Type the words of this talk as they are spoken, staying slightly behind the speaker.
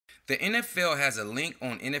The NFL has a link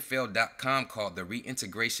on NFL.com called The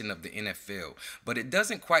Reintegration of the NFL, but it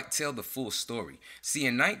doesn't quite tell the full story. See,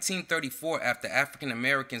 in 1934, after African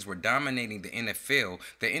Americans were dominating the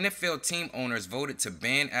NFL team owners voted to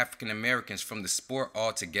ban African Americans from the sport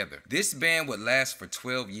altogether. This ban would last for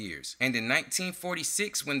 12 years. And in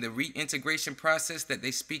 1946, when the reintegration process that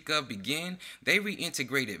they speak of began, they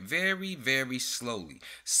reintegrated very, very slowly.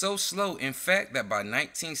 So slow, in fact, that by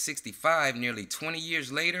 1965, nearly 20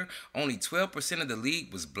 years later, only 12% of the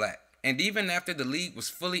league was black. And even after the league was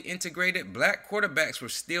fully integrated, black quarterbacks were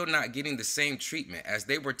still not getting the same treatment, as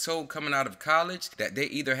they were told coming out of college that they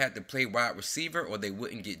either had to play wide receiver or they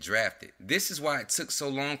wouldn't get drafted. This is why it took so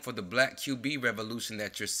long for the black QB revolution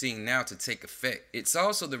that you're seeing now to take effect. It's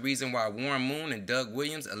also the reason why Warren Moon and Doug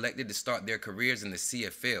Williams elected to start their careers in the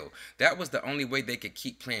CFL. That was the only way they could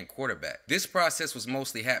keep playing quarterback. This process was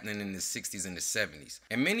mostly happening in the 60s and the 70s.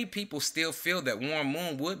 And many people still feel that Warren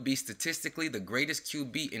Moon would be statistically the greatest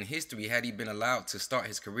QB in history had he been allowed to start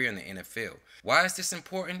his career in the NFL. Why is this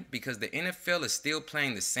important? Because the NFL is still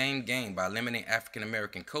playing the same game by limiting African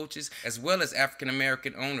American coaches as well as African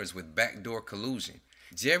American owners with backdoor collusion.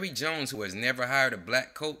 Jerry Jones, who has never hired a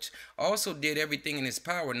black coach, also did everything in his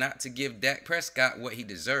power not to give Dak Prescott what he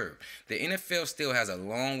deserved. The NFL still has a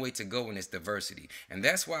long way to go in its diversity, and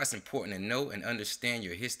that's why it's important to know and understand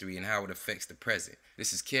your history and how it affects the present.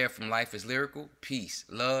 This is Kev from Life is Lyrical. Peace,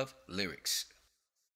 love, lyrics.